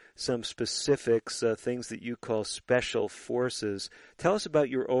give some specifics, things that you call special forces. Tell us about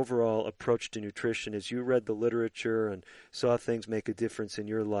your overall approach to nutrition as you read the literature and saw things make a difference in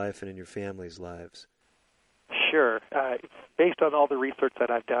your life and in your family's lives. Sure. Based on all the research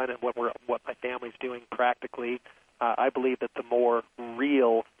that I've done and what my family's doing practically, I believe that the more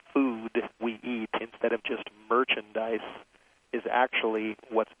real food we eat instead of just merchandise is actually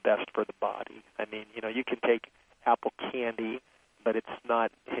what's best for the body. I mean, you can take apple candy, but it's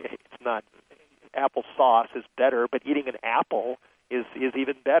not apple sauce is better, but eating an apple is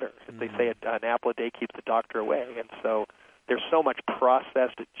even better. They say an apple a day keeps the doctor away. And so there's so much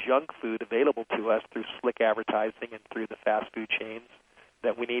processed junk food available to us through slick advertising and through the fast food chains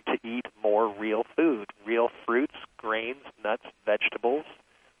that we need to eat more real food, real fruits, grains, nuts, vegetables.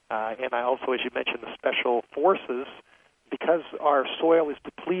 And I also, as you mentioned, the special forces, because our soil is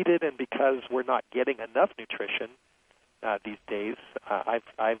depleted and because we're not getting enough nutrition these days,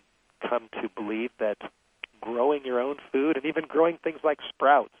 I've come to believe that growing your own food and even growing things like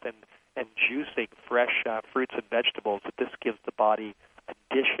sprouts and juicing fresh fruits and vegetables, that this gives the body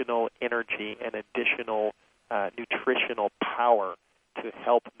additional energy and additional nutritional power to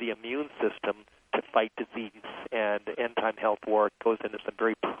help the immune system to fight disease. And End Time Health Work goes into some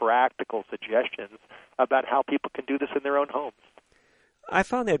very practical suggestions about how people can do this in their own homes. I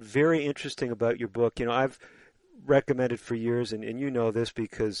found that very interesting about your book. You know, I've recommended for years, and you know this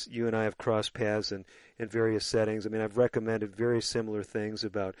because you and I have crossed paths in various settings. I mean, I've recommended very similar things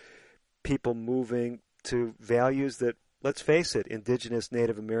about people moving to values that, let's face it, indigenous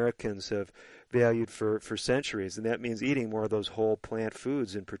Native Americans have valued for centuries, and that means eating more of those whole plant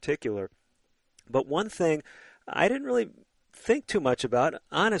foods in particular. But one thing I didn't really think too much about,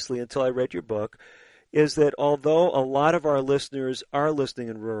 honestly, until I read your book, is that although a lot of our listeners are listening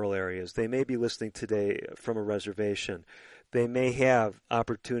in rural areas, they may be listening today from a reservation, they may have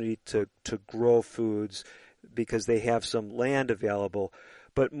opportunity to grow foods because they have some land available,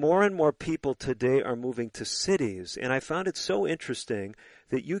 but more and more people today are moving to cities. And I found it so interesting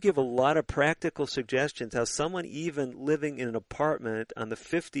that you give a lot of practical suggestions how someone even living in an apartment on the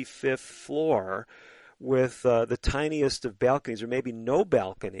 55th floor with the tiniest of balconies, or maybe no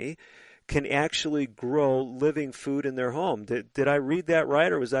balcony, can actually grow living food in their home. Did I read that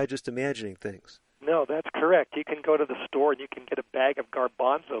right, or was I just imagining things? No, that's correct. You can go to the store and you can get a bag of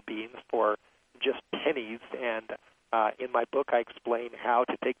garbanzo beans for just pennies, and in my book I explain how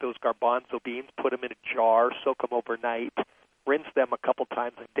to take those garbanzo beans, put them in a jar, soak them overnight, rinse them a couple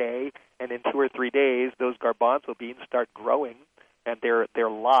times a day, and in 2 or 3 days those garbanzo beans start growing, and they're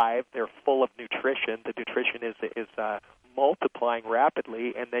live, they're full of nutrition. The nutrition is multiplying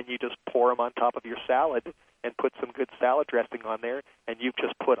rapidly, and then you just pour them on top of your salad and put some good salad dressing on there, and you've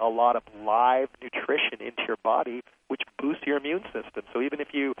just put a lot of live nutrition into your body, which boosts your immune system. So even if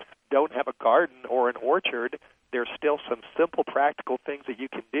you don't have a garden or an orchard, there's still some simple practical things that you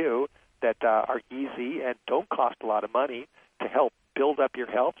can do that are easy and don't cost a lot of money to help build up your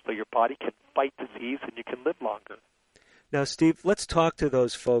health so your body can fight disease and you can live longer. Now, Steve, let's talk to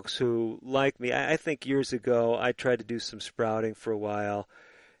those folks who, like me, I think years ago I tried to do some sprouting for a while,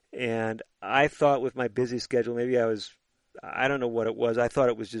 and I thought with my busy schedule, maybe I don't know what it was. I thought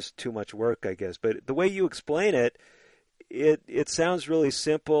it was just too much work, I guess. But the way you explain it, it sounds really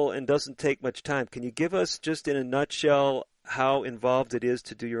simple and doesn't take much time. Can you give us just in a nutshell how involved it is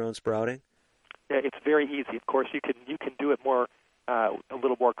to do your own sprouting? Yeah, it's very easy. Of course, you can do it more a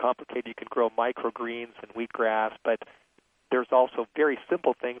little more complicated. You can grow microgreens and wheatgrass, but there's also very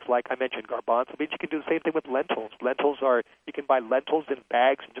simple things like I mentioned garbanzo beans. You can do the same thing with lentils. You can buy lentils in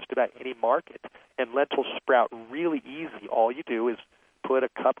bags in just about any market, and lentils sprout really easy. All you do is put a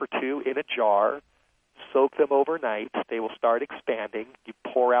cup or two in a jar, soak them overnight. They will start expanding. You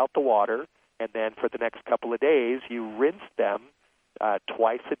pour out the water, and then for the next couple of days, you rinse them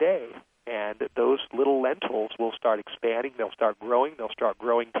twice a day. And those little lentils will start expanding. They'll start growing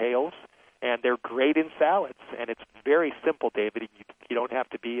tails. And they're great in salads, and it's very simple, David. You don't have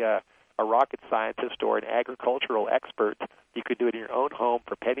to be a rocket scientist or an agricultural expert. You could do it in your own home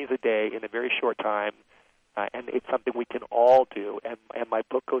for pennies a day in a very short time, and it's something we can all do. And my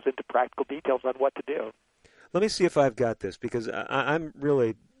book goes into practical details on what to do. Let me see if I've got this, because I'm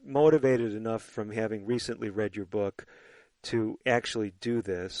really motivated enough from having recently read your book to actually do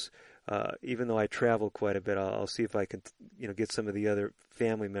this. Even though I travel quite a bit, I'll see if I can, get some of the other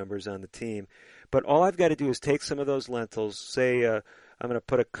family members on the team. But all I've got to do is take some of those lentils. Say I'm going to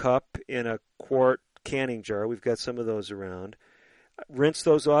put a cup in a quart canning jar. We've got some of those around. Rinse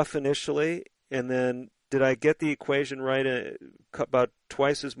those off initially, and then did I get the equation right? About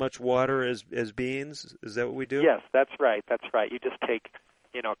twice as much water as beans. Is that what we do? Yes, that's right. That's right. You just take,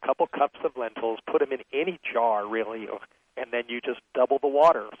 a couple cups of lentils, put them in any jar really. And then you just double the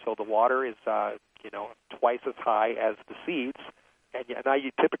water. So the water is, twice as high as the seeds. And now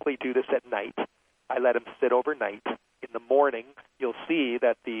you typically do this at night. I let them sit overnight. In the morning, you'll see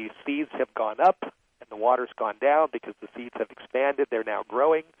that the seeds have gone up and the water's gone down because the seeds have expanded. They're now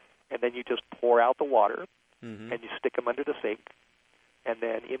growing. And then you just pour out the water, and you stick them under the sink. And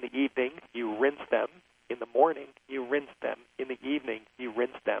then in the evening, you rinse them. In the morning, you rinse them. In the evening, you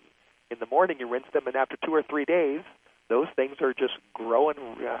rinse them. In the morning, you rinse them. And after 2 or 3 days, those things are just growing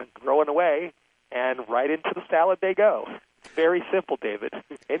away, and right into the salad they go. very simple, David.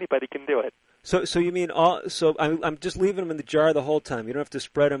 Anybody can do it. So you mean I'm just leaving them in the jar the whole time. You don't have to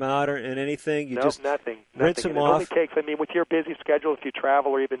spread them out or anything. You just nothing. Rinse them off. It only takes. I mean, with your busy schedule, if you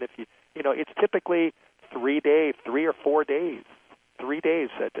travel, or even if it's typically 3 days, 3 or 4 days, 3 days,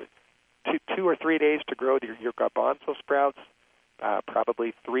 2 or 3 days to grow your garbanzo sprouts.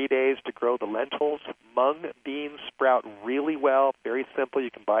 Probably 3 days to grow the lentils. Mung beans sprout really well. Very simple. You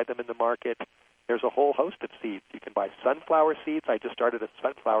can buy them in the market. There's a whole host of seeds. You can buy sunflower seeds. I just started a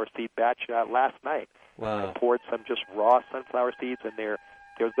sunflower seed batch last night. Wow. I poured some just raw sunflower seeds, and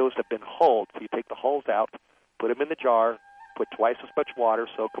those have been hulled. So you take the hulls out, put them in the jar, put twice as much water,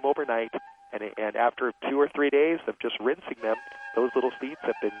 soak them overnight, and after 2 or 3 days of just rinsing them, those little seeds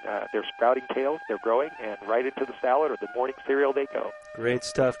have been, they're sprouting tails, they're growing, and right into the salad or the morning cereal they go. Great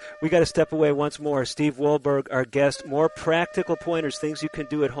stuff. We got to step away once more. Steve Wohlberg, our guest, more practical pointers, things you can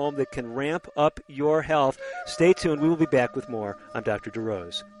do at home that can ramp up your health. Stay tuned. We will be back with more. I'm Dr.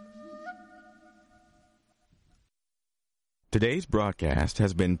 DeRose. Today's broadcast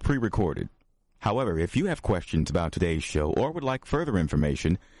has been pre-recorded. However, if you have questions about today's show or would like further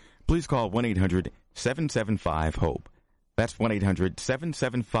information, please call 1-800-775-HOPE. That's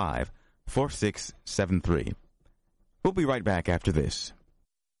 1-800-775-4673. We'll be right back after this.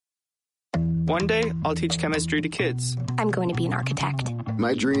 One day, I'll teach chemistry to kids. I'm going to be an architect.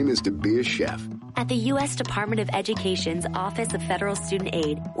 My dream is to be a chef. At the U.S. Department of Education's Office of Federal Student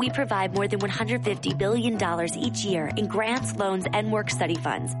Aid, we provide more than $150 billion each year in grants, loans, and work-study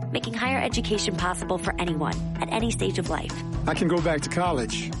funds, making higher education possible for anyone at any stage of life. I can go back to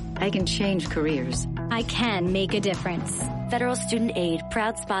college. I can change careers. I can make a difference. Federal Student Aid,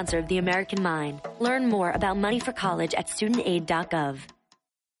 proud sponsor of the American Mind. Learn more about money for college at studentaid.gov.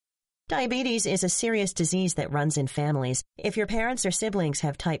 Diabetes is a serious disease that runs in families. If your parents or siblings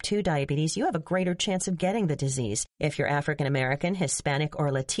have type 2 diabetes, you have a greater chance of getting the disease. If you're African American, Hispanic,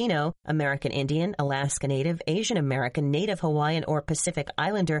 or Latino, American Indian, Alaska Native, Asian American, Native Hawaiian, or Pacific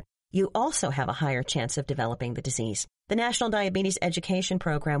Islander, you also have a higher chance of developing the disease. The National Diabetes Education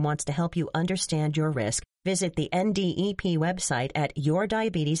Program wants to help you understand your risk. Visit the NDEP website at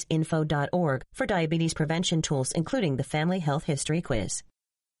yourdiabetesinfo.org for diabetes prevention tools, including the Family Health History Quiz.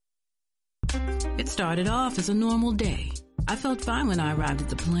 It started off as a normal day. I felt fine when I arrived at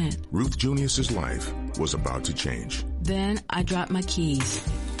the plant. Ruth Junius's life was about to change. Then I dropped my keys.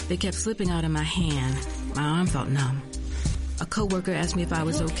 They kept slipping out of my hand. My arm felt numb. A coworker asked me if I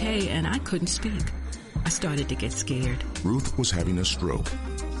was okay, and I couldn't speak. I started to get scared. Ruth was having a stroke.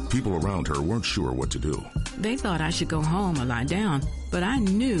 People around her weren't sure what to do. They thought I should go home or lie down, but I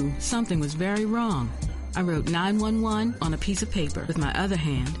knew something was very wrong. I wrote 911 on a piece of paper with my other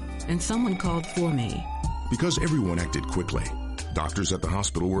hand, and someone called for me. Because everyone acted quickly, doctors at the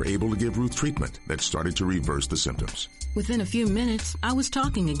hospital were able to give Ruth treatment that started to reverse the symptoms. Within a few minutes, I was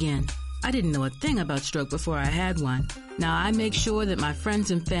talking again. I didn't know a thing about stroke before I had one. Now I make sure that my friends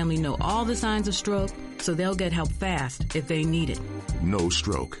and family know all the signs of stroke so they'll get help fast if they need it. No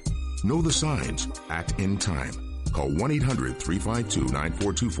stroke. Know the signs. Act in time. Call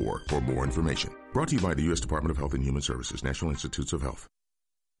 1-800-352-9424 for more information. Brought to you by the U.S. Department of Health and Human Services, National Institutes of Health.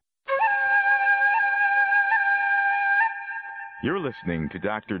 You're listening to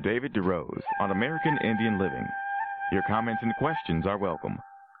Dr. David DeRose on American Indian Living. Your comments and questions are welcome.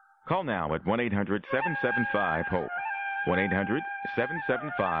 Call now at 1-800-775-HOPE,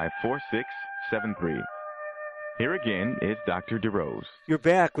 1-800-775-4673. Here again is Dr. DeRose. You're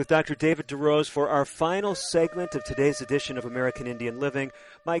back with Dr. David DeRose for our final segment of today's edition of American Indian Living.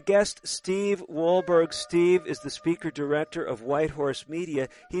 My guest, Steve Wohlberg. Steve is the speaker-director of White Horse Media.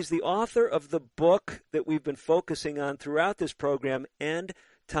 He's the author of the book that we've been focusing on throughout this program, End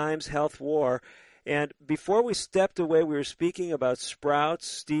Times Health War. And before we stepped away, we were speaking about sprouts.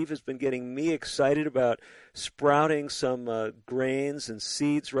 Steve has been getting me excited about sprouting some grains and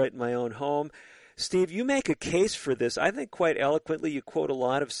seeds right in my own home. Steve, you make a case for this. I think quite eloquently. You quote a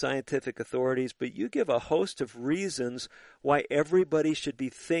lot of scientific authorities, but you give a host of reasons why everybody should be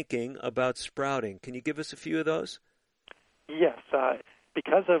thinking about sprouting. Can you give us a few of those? Yes.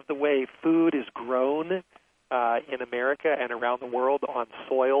 Because of the way food is grown in America and around the world on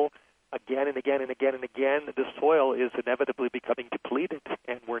soil, again and again and again and again, the soil is inevitably becoming depleted,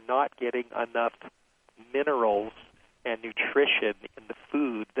 and we're not getting enough minerals and nutrition in the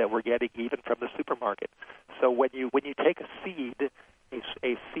food that we're getting even from the supermarket. So when you take a seed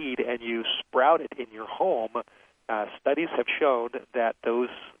and you sprout it in your home, studies have shown that those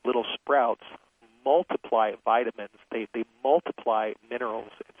little sprouts multiply vitamins. They multiply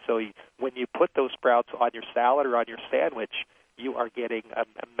minerals. So when you put those sprouts on your salad or on your sandwich, you are getting a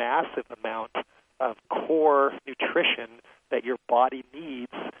massive amount of core nutrition that your body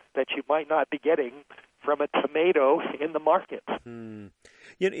needs that you might not be getting from a tomato in the market.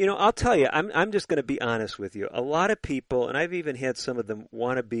 You know, I'll tell you, I'm just going to be honest with you. A lot of people, and I've even had some of them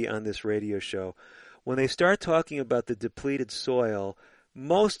want to be on this radio show, when they start talking about the depleted soil,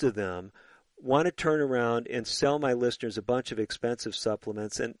 most of them want to turn around and sell my listeners a bunch of expensive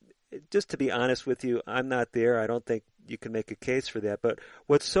supplements. And just to be honest with you, I'm not there. I don't think you can make a case for that. But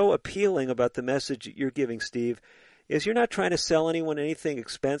what's so appealing about the message you're giving, Steve, is you're not trying to sell anyone anything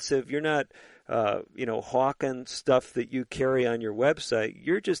expensive. You're not, hawking stuff that you carry on your website.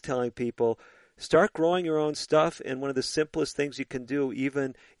 You're just telling people, start growing your own stuff. And one of the simplest things you can do,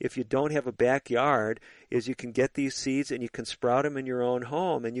 even if you don't have a backyard, is you can get these seeds and you can sprout them in your own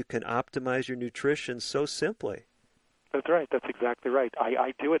home, and you can optimize your nutrition so simply. That's right. That's exactly right.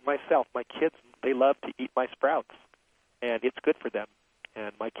 I do it myself. My kids, they love to eat my sprouts, and it's good for them.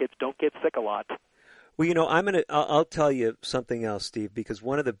 And my kids don't get sick a lot. Well, you know, I'll tell you something else, Steve, because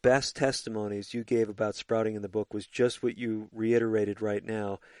one of the best testimonies you gave about sprouting in the book was just what you reiterated right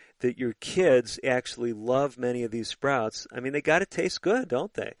now, that your kids actually love many of these sprouts. I mean, they got to taste good,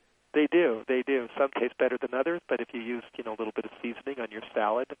 don't they? They do. They do. Some taste better than others, but if you use, a little bit of seasoning on your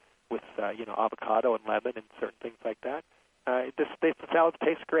salad with, avocado and lemon and certain things like that, the salads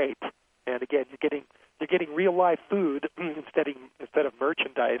taste great. And again, you're getting real live food instead of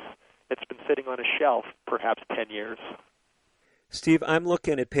merchandise that's been sitting on a shelf perhaps 10 years. Steve, I'm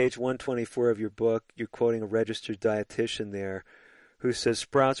looking at page 124 of your book. You're quoting a registered dietitian there who says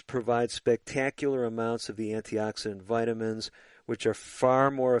sprouts provide spectacular amounts of the antioxidant vitamins, which are far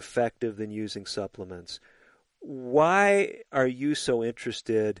more effective than using supplements. Why are you so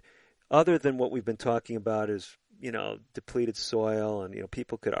interested, other than what we've been talking about is, depleted soil, and,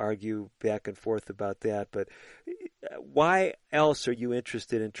 people could argue back and forth about that, but why else are you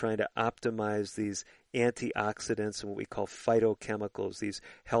interested in trying to optimize these antioxidants and what we call phytochemicals, these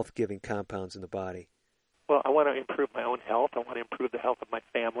health-giving compounds in the body? Well, I want to improve my own health. I want to improve the health of my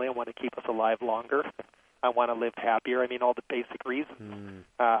family. I want to keep us alive longer. I want to live happier. I mean, all the basic reasons.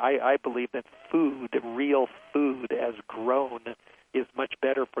 I believe that food, real food as grown, is much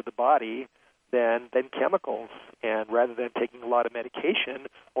better for the body than chemicals. And rather than taking a lot of medication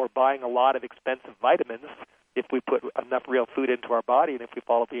or buying a lot of expensive vitamins, if we put enough real food into our body and if we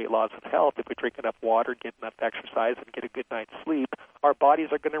follow the 8 laws of health, if we drink enough water, get enough exercise, and get a good night's sleep, our bodies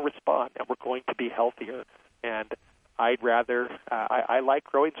are going to respond and we're going to be healthier. And I'd rather, I like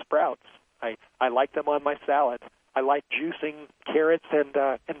growing sprouts. I like them on my salad. I like juicing carrots and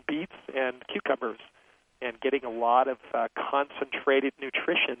beets and cucumbers and getting a lot of concentrated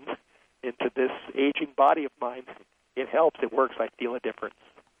nutrition into this aging body of mine. It helps. It works. I feel a difference.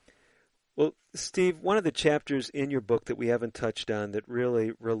 Well, Steve, one of the chapters in your book that we haven't touched on that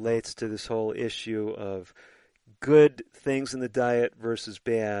really relates to this whole issue of good things in the diet versus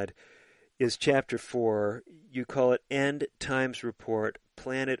bad is Chapter 4. You call it End Times Report,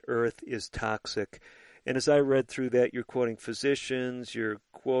 Planet Earth is Toxic. And as I read through that, you're quoting physicians, you're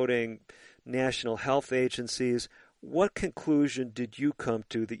quoting national health agencies. What conclusion did you come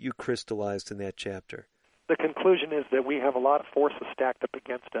to that you crystallized in that chapter? The conclusion is that we have a lot of forces stacked up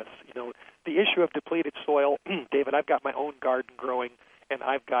against us. The issue of depleted soil, David, I've got my own garden growing, and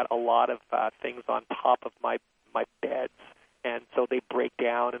I've got a lot of things on top of my beds, and so they break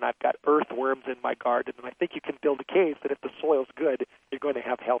down, and I've got earthworms in my garden, and I think you can build a case that if the soil's good, you're going to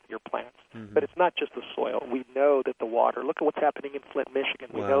have healthier plants. Mm-hmm. But it's not just the soil. We know that the water, look at what's happening in Flint, Michigan.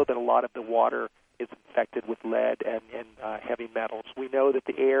 We know that a lot of the water is infected with lead and heavy metals. We know that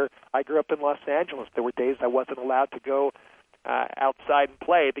the air, I grew up in Los Angeles. There were days I wasn't allowed to go outside and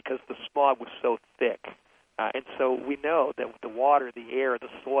play because the smog was so thick. And so we know that the water, the air, the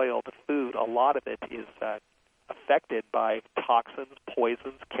soil, the food, a lot of it is affected by toxins,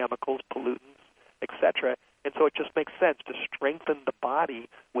 poisons, chemicals, pollutants, etc. And so it just makes sense to strengthen the body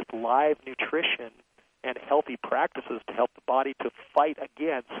with live nutrition and healthy practices to help the body to fight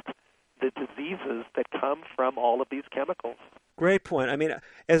against the diseases that come from all of these chemicals. Great point. I mean,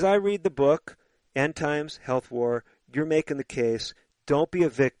 as I read the book, End Times, Health War, you're making the case, don't be a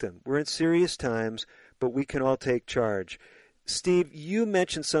victim. We're in serious times, but we can all take charge. Steve, you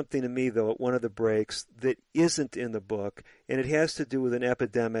mentioned something to me, though, at one of the breaks that isn't in the book, and it has to do with an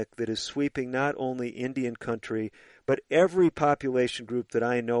epidemic that is sweeping not only Indian country, but every population group that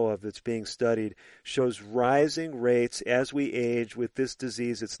I know of that's being studied shows rising rates as we age with this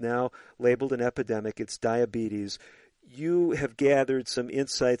disease. It's now labeled an epidemic. It's diabetes. You have gathered some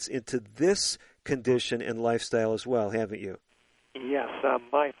insights into this condition and lifestyle as well, haven't you? Yes.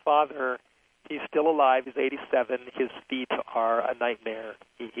 My father, He's still alive. He's 87. His feet are a nightmare.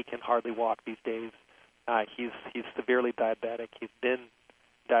 He can hardly walk these days. He's severely diabetic. He's been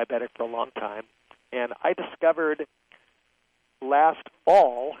diabetic for a long time. And I discovered last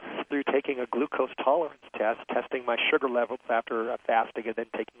fall, through taking a glucose tolerance test, testing my sugar levels after fasting and then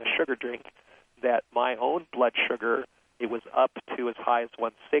taking a sugar drink, that my own blood sugar, it was up to as high as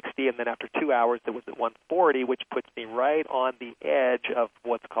 160, and then after 2 hours it was at 140, which puts me right on the edge of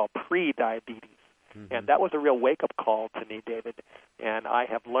what's called pre-diabetes. Mm-hmm. And that was a real wake-up call to me, David. And I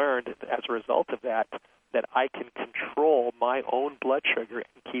have learned as a result of that I can control my own blood sugar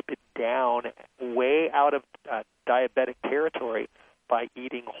and keep it down way out of diabetic territory by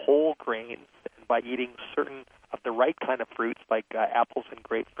eating whole grains and by eating certain of the right kind of fruits like apples and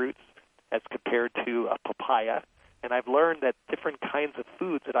grapefruits as compared to a papaya. And I've learned that different kinds of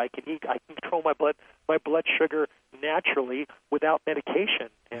foods that I can eat, I can control my blood sugar naturally without medication.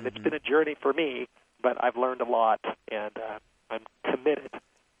 And It's been a journey for me, but I've learned a lot, and I'm committed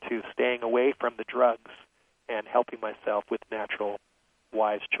to staying away from the drugs and helping myself with natural,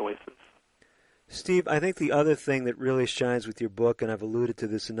 wise choices. Steve, I think the other thing that really shines with your book, and I've alluded to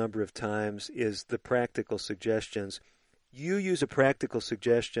this a number of times, is the practical suggestions. You use a practical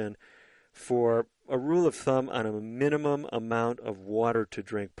suggestion for a rule of thumb on a minimum amount of water to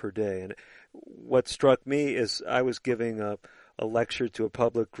drink per day. And what struck me is I was giving a lecture to a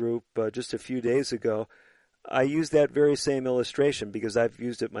public group just a few days ago. I used that very same illustration because I've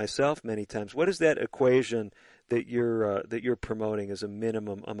used it myself many times. What is that equation that you're promoting as a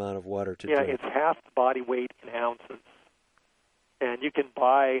minimum amount of water to drink? Yeah, it's half the body weight in ounces. And you can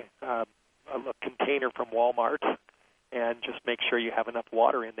buy a container from Walmart and just make sure you have enough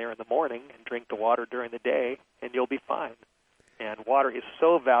water in there in the morning and drink the water during the day, and you'll be fine. And water is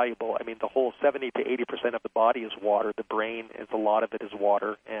so valuable. I mean, the whole 70 to 80% of the body is water. The brain is a lot of it is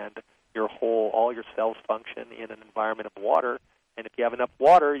water, and all your cells function in an environment of water. And if you have enough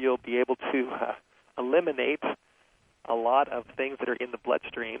water, you'll be able to eliminate a lot of things that are in the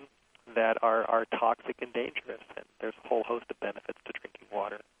bloodstream that are toxic and dangerous. And there's a whole host of benefits to drinking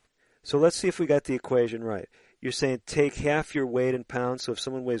water. So let's see if we got the equation right. You're saying take half your weight in pounds. So if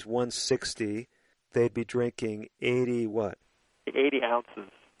someone weighs 160, they'd be drinking 80 what? 80 ounces.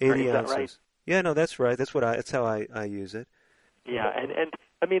 80 is ounces. That right? Yeah, no, that's right. That's how I use it. Yeah, and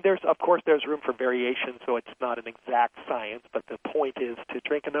I mean, there's room for variation, so it's not an exact science, but the point is to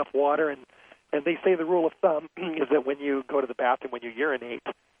drink enough water, and they say the rule of thumb is that when you go to the bathroom, when you urinate,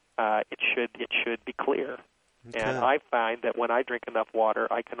 it should be clear. Okay. And I find that when I drink enough water,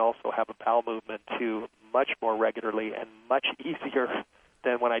 I can also have a bowel movement too much more regularly and much easier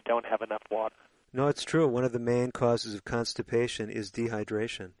than when I don't have enough water. No, it's true. One of the main causes of constipation is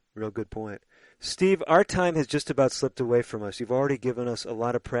dehydration. Real good point. Steve, our time has just about slipped away from us. You've already given us a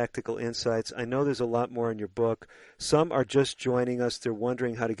lot of practical insights. I know there's a lot more in your book. Some are just joining us. They're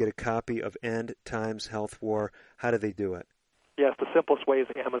wondering how to get a copy of End Times Health War. How do they do it? Yes, the simplest way is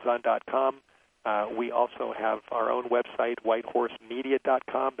Amazon.com. We also have our own website,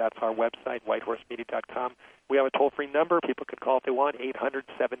 whitehorsemedia.com. That's our website, whitehorsemedia.com. We have a toll-free number. People can call if they want,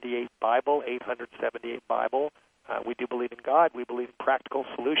 878-BIBLE, 878-BIBLE. We do believe in God. We believe in practical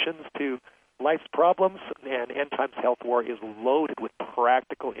solutions to life's problems, and End Times Health War is loaded with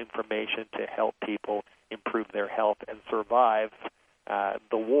practical information to help people improve their health and survive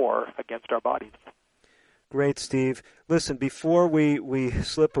the war against our bodies. Great, Steve. Listen, before we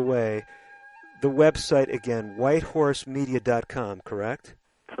slip away, the website again, whitehorsemedia.com, correct?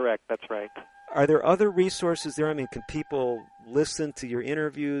 Correct, that's right. Are there other resources there? I mean, can people listen to your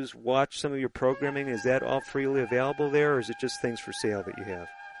interviews, watch some of your programming? Is that all freely available there, or is it just things for sale that you have?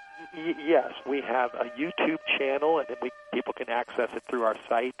 Yes, we have a YouTube channel, and then people can access it through our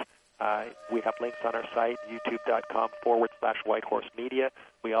site. We have links on our site, youtube.com/whitehorsemedia.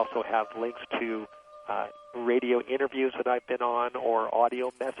 We also have links to radio interviews that I've been on or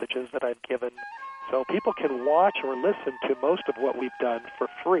audio messages that I've given. So people can watch or listen to most of what we've done for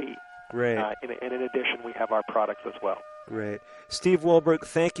free. Great. And in addition, we have our products as well. Great. Steve Wohlberg,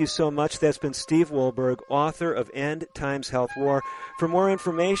 thank you so much. That's been Steve Wohlberg, author of End Times Health War. For more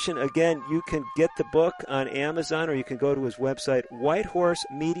information, again, you can get the book on Amazon or you can go to his website,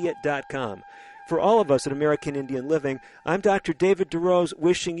 whitehorsemedia.com. For all of us at American Indian Living, I'm Dr. David DeRose,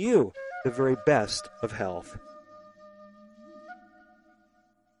 wishing you the very best of health.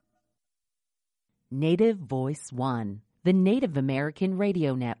 Native Voice One, the Native American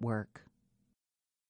Radio Network.